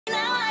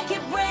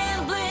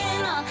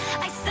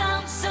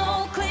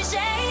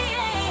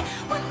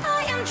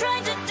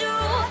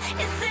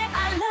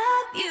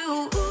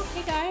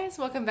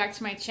welcome back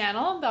to my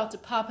channel. I'm about to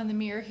pop in the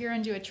mirror here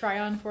and do a try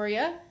on for you.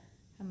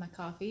 Have my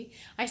coffee.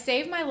 I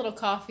saved my little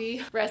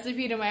coffee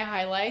recipe to my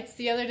highlights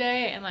the other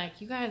day and like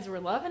you guys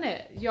were loving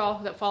it,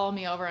 y'all that follow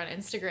me over on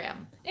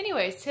Instagram.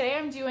 Anyways, today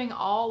I'm doing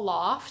all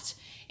Loft,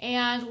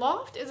 and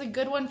Loft is a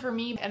good one for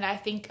me and I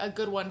think a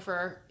good one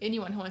for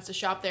anyone who wants to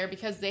shop there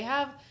because they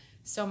have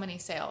so many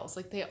sales.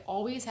 Like they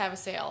always have a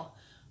sale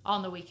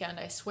on the weekend,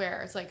 I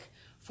swear. It's like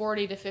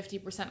 40 to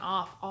 50%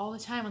 off all the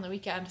time on the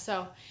weekend.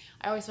 So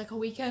I always feel like a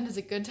weekend is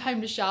a good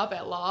time to shop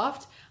at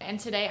Loft. And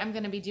today I'm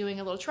gonna be doing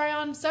a little try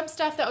on, some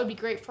stuff that would be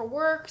great for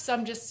work,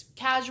 some just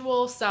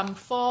casual, some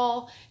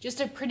fall,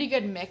 just a pretty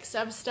good mix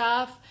of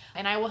stuff.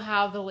 And I will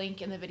have the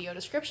link in the video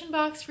description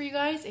box for you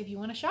guys if you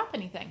wanna shop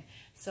anything.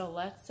 So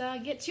let's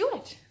get to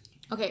it.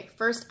 Okay,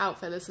 first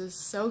outfit. This is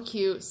so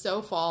cute,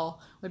 so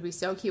fall. Would be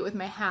so cute with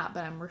my hat,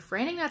 but I'm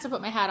refraining not to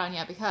put my hat on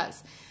yet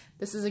because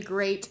this is a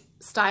great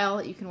style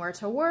that you can wear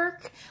to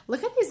work.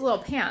 Look at these little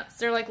pants.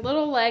 They're like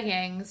little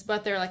leggings,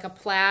 but they're like a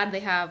plaid.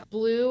 They have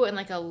blue and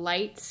like a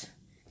light,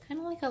 kind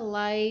of like a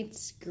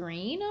light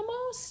green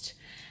almost.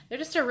 They're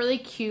just a really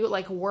cute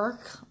like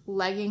work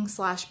legging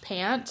slash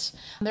pant.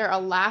 They're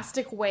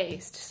elastic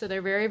waist, so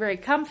they're very, very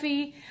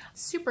comfy.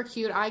 Super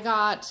cute. I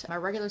got my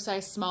regular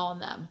size small in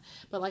them,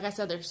 but like I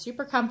said, they're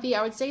super comfy.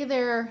 I would say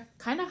they're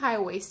kind of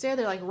high-waisted.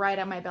 They're like right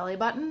on my belly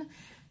button.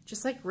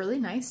 Just like really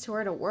nice to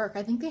wear to work.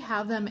 I think they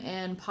have them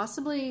in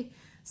possibly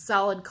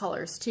solid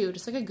colors too,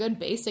 just like a good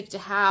basic to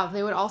have.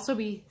 They would also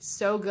be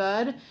so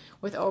good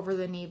with over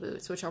the knee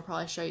boots, which I'll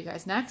probably show you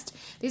guys next.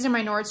 These are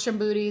my Nordstrom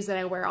booties that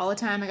I wear all the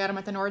time. I got them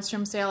at the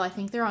Nordstrom sale. I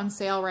think they're on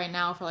sale right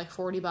now for like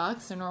 40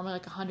 bucks. They're normally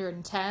like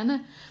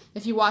 110.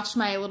 If you watched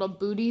my little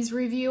booties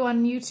review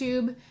on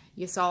YouTube,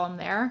 you saw them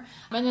there.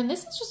 And then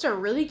this is just a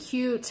really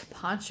cute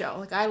poncho.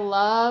 Like I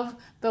love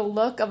the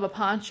look of a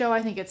poncho.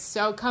 I think it's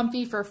so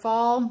comfy for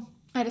fall.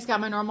 I just got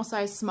my normal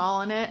size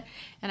small in it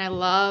and I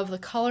love the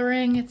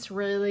coloring. It's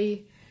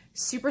really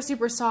super,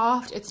 super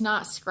soft. It's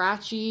not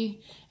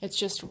scratchy. It's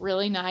just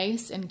really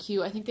nice and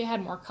cute. I think they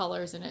had more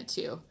colors in it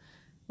too.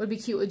 Would be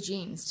cute with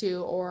jeans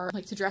too, or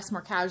like to dress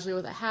more casually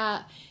with a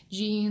hat,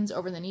 jeans,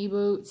 over the knee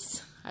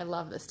boots. I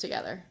love this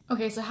together.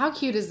 Okay, so how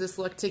cute is this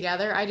look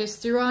together? I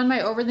just threw on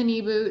my over the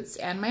knee boots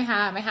and my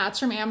hat. My hat's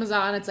from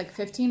Amazon. It's like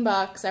 15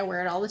 bucks. I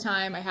wear it all the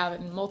time. I have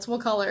it in multiple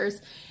colors.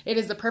 It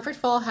is the perfect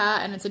fall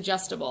hat and it's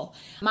adjustable.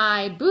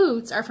 My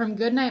boots are from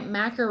Goodnight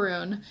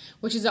Macaroon,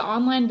 which is an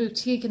online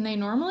boutique, and they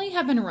normally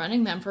have been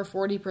running them for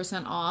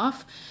 40%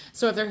 off.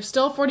 So if they're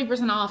still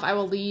 40% off, I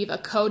will leave a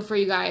code for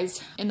you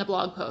guys in the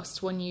blog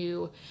post when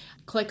you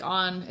click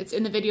on, it's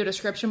in the video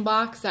description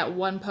box, that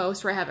one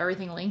post where I have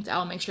everything linked.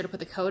 I'll make sure to put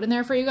the code in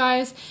there for you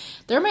guys.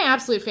 They're my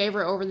absolute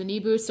favorite over the knee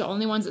boots, the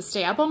only ones that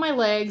stay up on my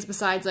legs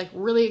besides like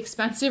really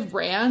expensive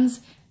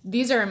brands.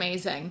 These are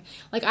amazing.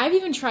 Like I've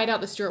even tried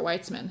out the Stuart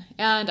Weitzman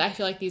and I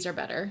feel like these are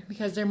better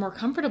because they're more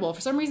comfortable.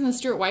 For some reason the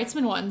Stuart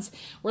Weitzman ones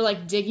were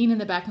like digging in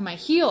the back of my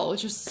heel,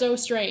 which was so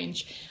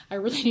strange. I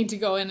really need to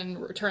go in and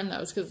return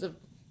those because of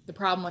the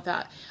problem with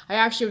that. I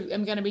actually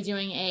am going to be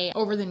doing a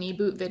over the knee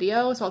boot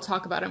video, so I'll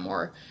talk about it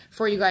more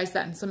for you guys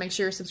then, so make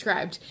sure you're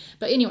subscribed.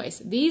 But anyways,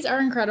 these are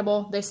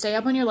incredible. They stay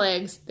up on your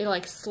legs. They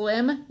like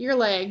slim your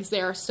legs. They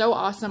are so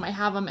awesome. I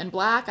have them in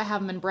black. I have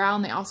them in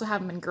brown. They also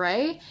have them in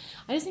gray.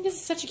 I just think this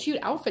is such a cute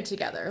outfit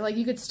together. Like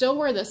you could still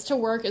wear this to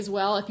work as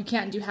well. If you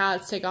can't do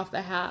hats, take off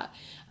the hat.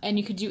 And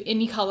you could do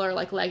any color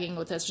like legging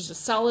with this. Just a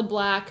solid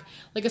black,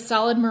 like a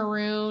solid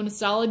maroon,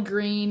 solid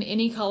green,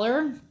 any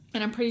color.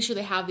 And I'm pretty sure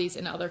they have these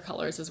in other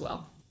colors as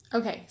well.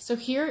 Okay, so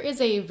here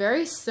is a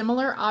very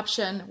similar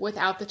option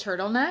without the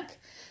turtleneck.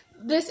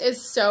 This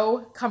is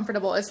so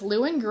comfortable. It's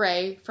Lou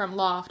Gray from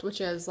Loft, which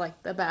is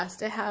like the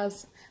best. It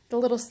has the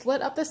little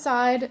slit up the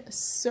side.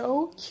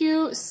 So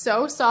cute,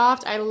 so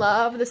soft. I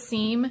love the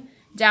seam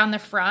down the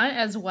front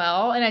as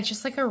well. And it's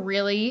just like a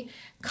really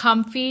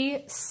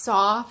comfy,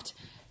 soft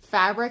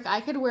fabric.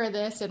 I could wear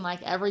this in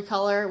like every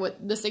color with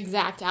this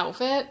exact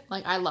outfit.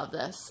 Like I love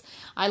this.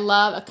 I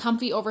love a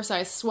comfy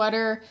oversized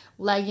sweater,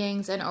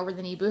 leggings, and over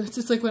the knee boots.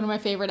 It's like one of my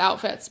favorite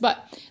outfits,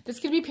 but this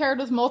could be paired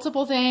with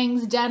multiple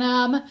things,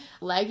 denim,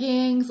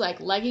 leggings, like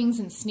leggings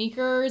and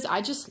sneakers.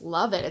 I just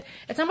love it.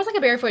 It's almost like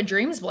a Barefoot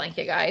Dreams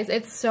blanket, guys.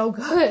 It's so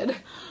good.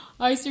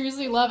 I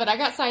seriously love it. I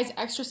got size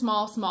extra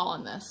small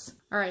in this.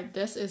 All right,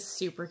 this is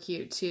super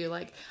cute too.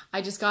 Like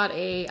I just got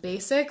a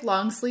basic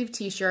long sleeve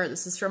t-shirt.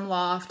 This is from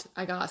Loft.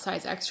 I got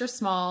size extra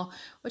small,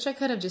 which I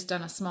could have just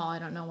done a small. I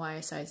don't know why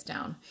I sized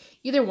down.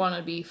 Either one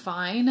would be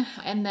fine.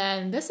 And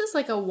then this is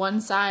like a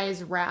one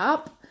size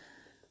wrap.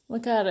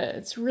 Look at it.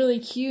 It's really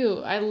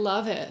cute. I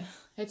love it.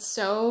 It's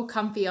so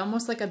comfy,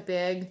 almost like a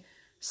big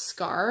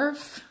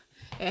scarf.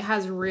 It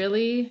has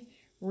really,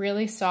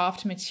 really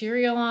soft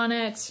material on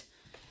it.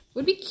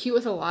 Would be cute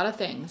with a lot of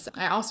things.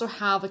 I also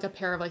have like a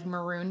pair of like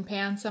maroon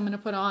pants I'm gonna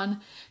put on.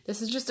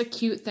 This is just a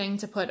cute thing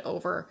to put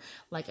over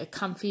like a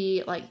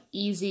comfy, like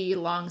easy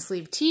long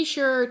sleeve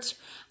t-shirt,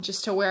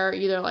 just to wear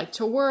either like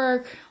to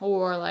work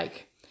or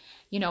like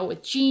you know,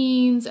 with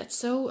jeans.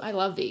 I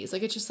love these.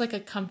 Like, it's just like a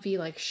comfy,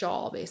 like,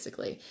 shawl,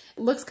 basically.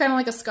 It looks kind of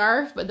like a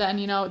scarf, but then,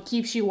 you know, it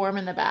keeps you warm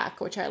in the back,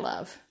 which I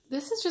love.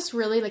 This is just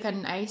really like a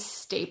nice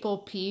staple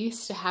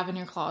piece to have in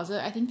your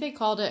closet. I think they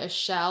called it a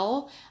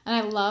shell, and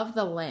I love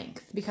the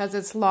length because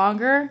it's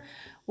longer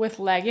with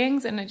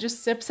leggings and it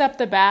just zips up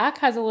the back,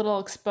 has a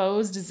little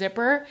exposed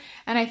zipper,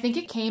 and I think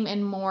it came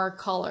in more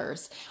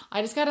colors.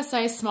 I just got a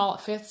size small.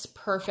 It fits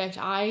perfect.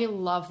 I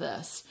love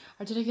this.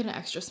 Or did I get an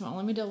extra small?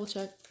 Let me double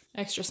check.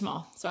 Extra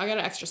small. So I got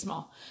an extra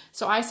small.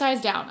 So I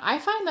sized down. I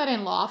find that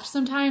in Loft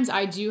sometimes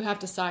I do have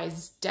to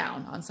size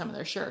down on some of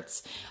their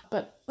shirts.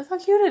 But look how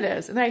cute it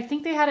is. And I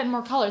think they had it in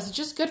more colors. It's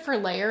just good for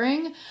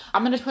layering.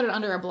 I'm going to put it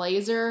under a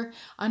blazer,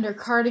 under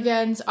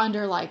cardigans,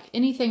 under like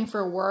anything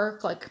for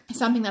work, like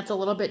something that's a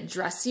little bit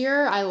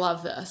dressier. I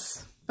love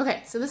this.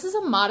 Okay, so this is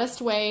a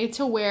modest way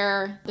to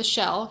wear the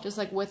shell, just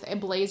like with a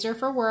blazer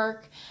for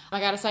work. I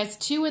got a size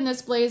 2 in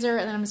this blazer,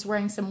 and then I'm just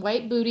wearing some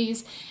white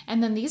booties.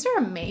 And then these are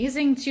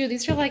amazing too.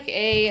 These are like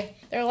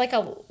they're like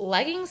a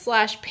legging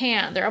slash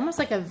pant. They're almost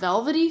like a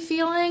velvety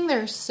feeling.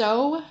 They're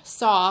so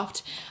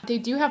soft. They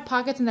do have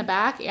pockets in the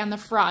back and the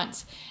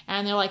front,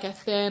 and they're like a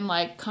thin,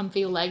 like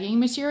comfy legging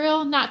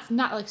material. Not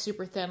like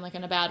super thin, like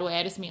in a bad way.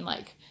 I just mean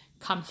like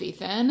comfy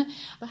thin.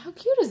 But how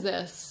cute is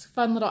this?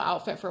 Fun little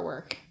outfit for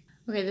work.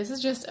 Okay, this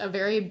is just a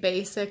very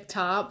basic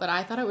top, but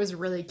I thought it was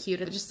really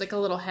cute. It's just like a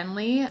little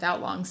Henley without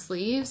long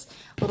sleeves,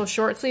 little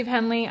short sleeve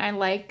Henley. I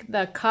like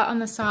the cut on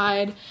the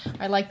side.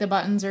 I like the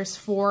buttons. There's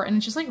 4, and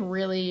it's just like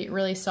really,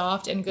 really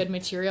soft and good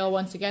material.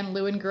 Once again,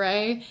 Lou and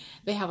Grey,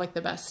 they have like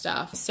the best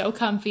stuff. So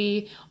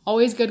comfy,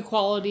 always good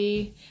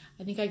quality.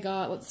 I think I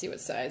got, let's see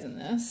what size in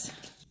this.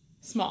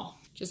 Small.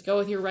 Just go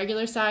with your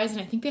regular size,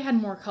 and I think they had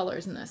more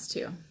colors in this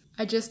too.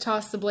 I just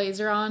tossed the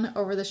blazer on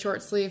over the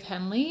short sleeve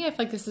Henley. I feel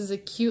like this is a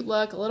cute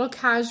look, a little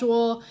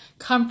casual,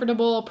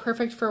 comfortable,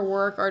 perfect for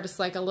work, or just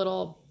like a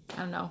little,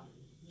 I don't know,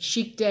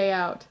 chic day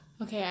out.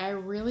 Okay, I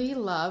really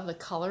love the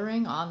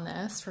coloring on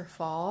this for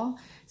fall.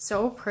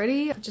 So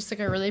pretty, just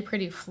like a really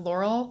pretty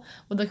floral.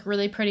 Would look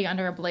really pretty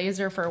under a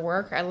blazer for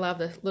work. I love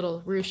the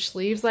little ruched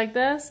sleeves like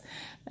this.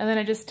 And then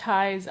it just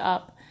ties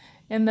up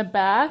in the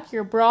back.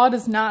 Your bra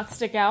does not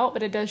stick out,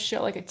 but it does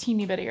show like a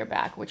teeny bit of your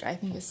back, which I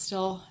think is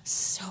still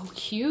so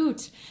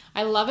cute.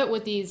 I love it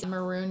with these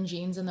maroon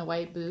jeans and the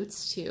white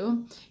boots too.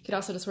 You could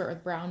also just wear it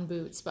with brown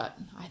boots, but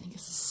I think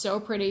this is so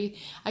pretty.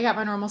 I got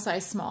my normal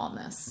size small in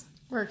this.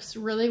 Works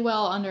really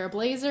well under a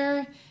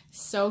blazer.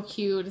 So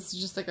cute. This is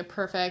just like a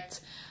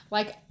perfect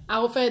like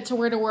outfit to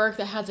wear to work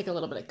that has like a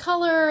little bit of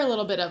color, a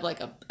little bit of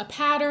like a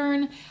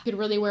pattern. You could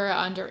really wear it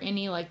under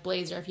any like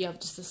blazer if you have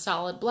just a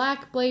solid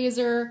black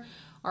blazer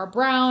or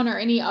brown or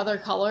any other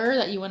color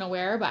that you want to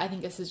wear, but I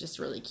think this is just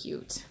really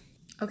cute.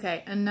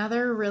 Okay,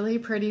 another really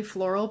pretty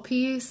floral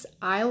piece.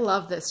 I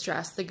love this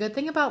dress. The good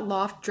thing about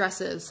Loft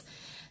dresses,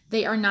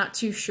 they are not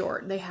too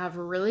short. They have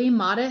really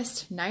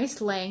modest, nice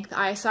length.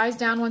 I sized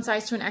down one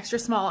size to an extra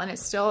small, and it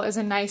still is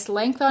a nice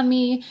length on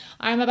me.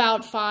 I'm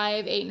about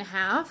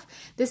 5'8½".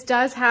 This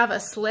does have a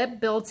slip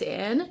built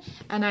in,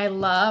 and I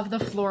love the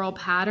floral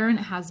pattern.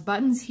 It has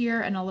buttons here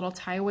and a little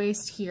tie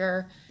waist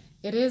here.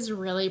 It is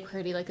really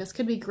pretty. Like, this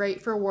could be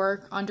great for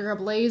work under a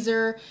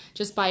blazer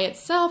just by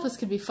itself. This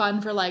could be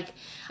fun for like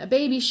a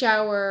baby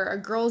shower, a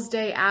girl's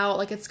day out.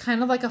 Like, it's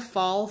kind of like a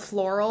fall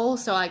floral,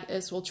 so like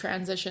this will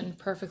transition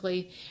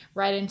perfectly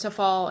right into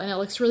fall, and it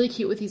looks really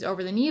cute with these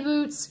over the knee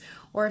boots,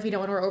 or if you don't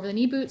want to wear over the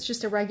knee boots,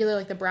 just a regular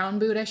like the brown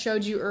boot I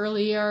showed you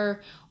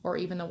earlier, or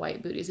even the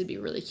white booties would be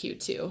really cute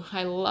too.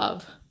 I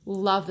love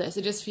this.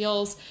 It just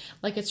feels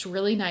like it's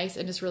really nice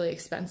and just really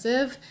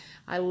expensive.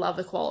 I love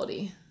the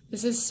quality.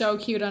 This is so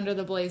cute under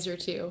the blazer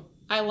too.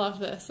 I love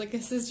this. Like,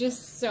 this is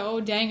just so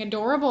dang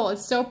adorable.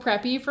 It's so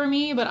preppy for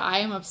me, but I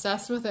am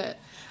obsessed with it.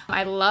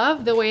 I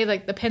love the way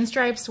like the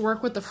pinstripes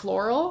work with the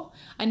floral.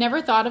 I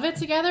never thought of it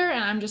together,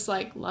 and I'm just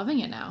like loving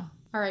it now.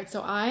 All right,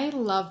 so I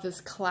love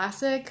this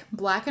classic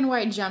black and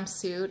white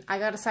jumpsuit. I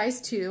got a size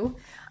 2.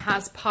 It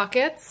has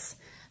pockets,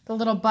 the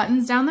little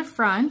buttons down the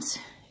front,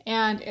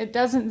 and it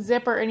doesn't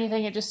zip or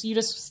anything. You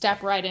just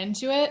step right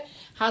into it.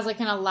 Has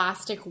like an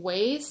elastic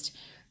waist.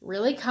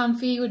 Really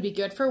comfy, would be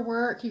good for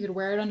work. You could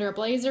wear it under a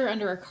blazer,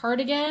 under a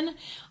cardigan.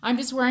 I'm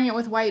just wearing it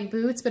with white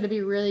boots, but it'd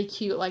be really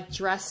cute, like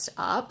dressed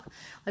up,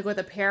 like with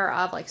a pair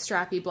of like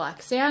strappy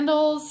black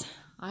sandals.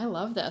 I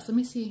love this. Let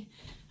me see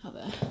how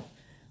let's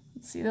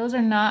see, those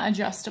are not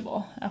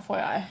adjustable,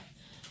 FYI.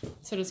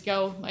 So just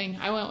go,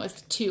 I went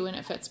with 2 and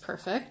it fits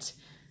perfect.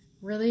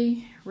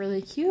 Really,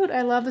 really cute.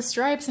 I love the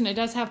stripes, and it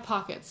does have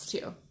pockets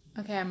too.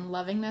 Okay, I'm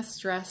loving this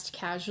dressed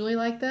casually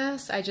like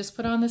this. I just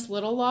put on this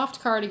little Loft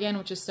cardigan,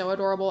 which is so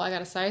adorable. I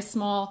got a size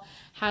small,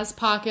 has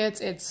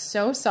pockets, it's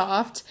so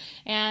soft,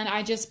 and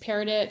I just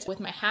paired it with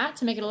my hat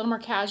to make it a little more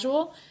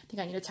casual. I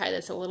think I need to tie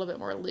this a little bit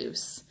more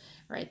loose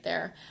right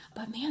there.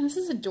 But man, this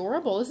is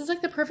adorable. This is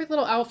like the perfect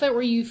little outfit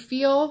where you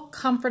feel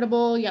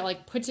comfortable, yet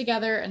like put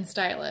together and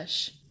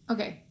stylish.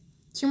 Okay,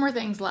 Two more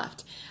things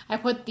left. I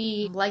put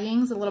the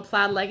leggings, the little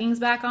plaid leggings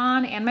back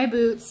on, and my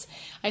boots.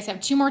 I just have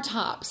two more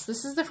tops.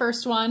 This is the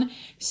first one.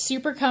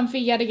 Super comfy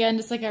yet again,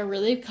 just like a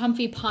really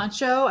comfy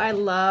poncho. I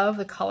love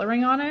the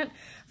coloring on it.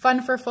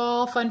 Fun for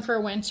fall, fun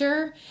for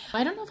winter.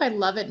 I don't know if I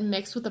love it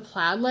mixed with the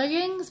plaid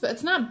leggings, but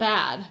it's not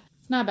bad.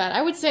 It's not bad.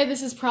 I would say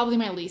this is probably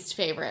my least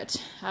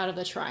favorite out of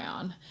the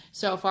try-on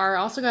so far. I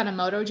also got a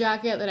moto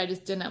jacket that I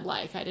just didn't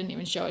like. I didn't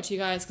even show it to you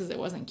guys because it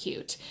wasn't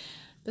cute.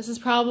 This is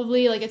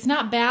probably, like, it's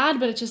not bad,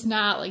 but it's just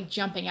not, like,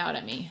 jumping out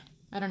at me.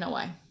 I don't know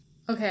why.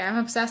 Okay, I'm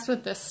obsessed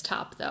with this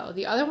top, though.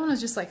 The other one was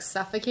just, like,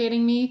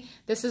 suffocating me.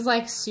 This is,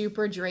 like,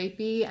 super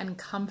drapey and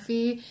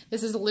comfy.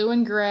 This is blue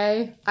and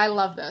gray. I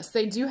love this.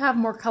 They do have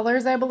more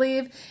colors, I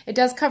believe. It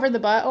does cover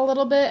the butt a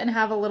little bit and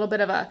have a little bit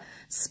of a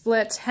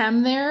split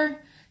hem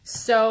there.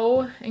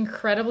 So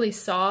incredibly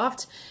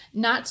soft.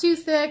 Not too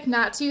thick,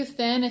 not too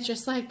thin. It's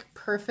just, like,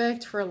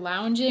 perfect for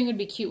lounging. It would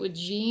be cute with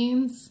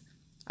jeans.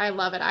 I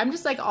love it. I'm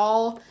just like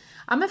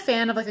I'm a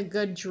fan of like a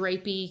good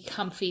drapey,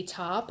 comfy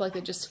top. Like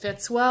it just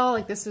fits well.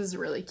 Like this is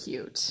really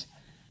cute.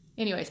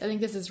 Anyways, I think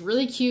this is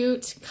really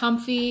cute,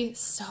 comfy,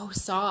 so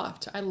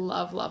soft. I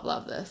love, love,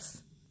 love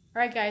this.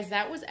 All right, guys,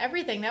 that was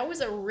everything. That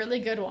was a really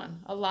good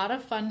one. A lot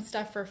of fun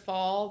stuff for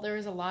fall. There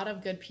was a lot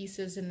of good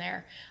pieces in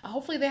there.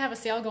 Hopefully they have a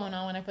sale going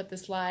on when I put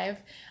this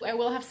live. I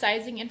will have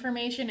sizing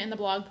information in the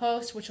blog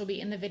post, which will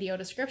be in the video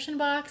description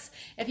box.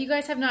 If you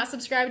guys have not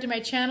subscribed to my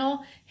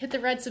channel, hit the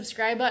red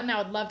subscribe button. I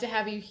would love to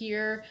have you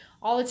here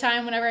all the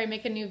time whenever I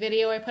make a new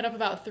video. I put up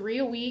about 3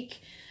 a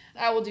week.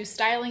 I will do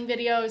styling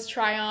videos,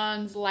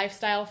 try-ons,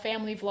 lifestyle,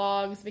 family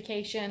vlogs,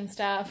 vacation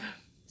stuff.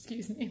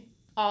 Excuse me.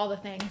 All the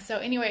things. So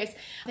anyways,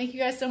 thank you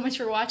guys so much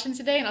for watching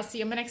today, and I'll see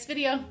you in my next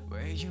video.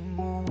 Where you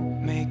move,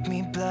 make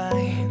me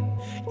blind.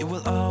 You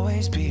will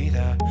always be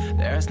there.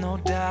 There's no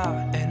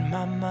doubt in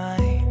my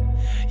mind.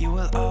 You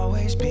will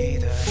always be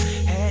there.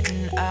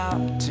 Heading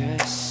out to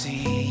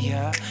see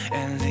ya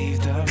and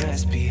leave the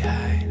rest behind.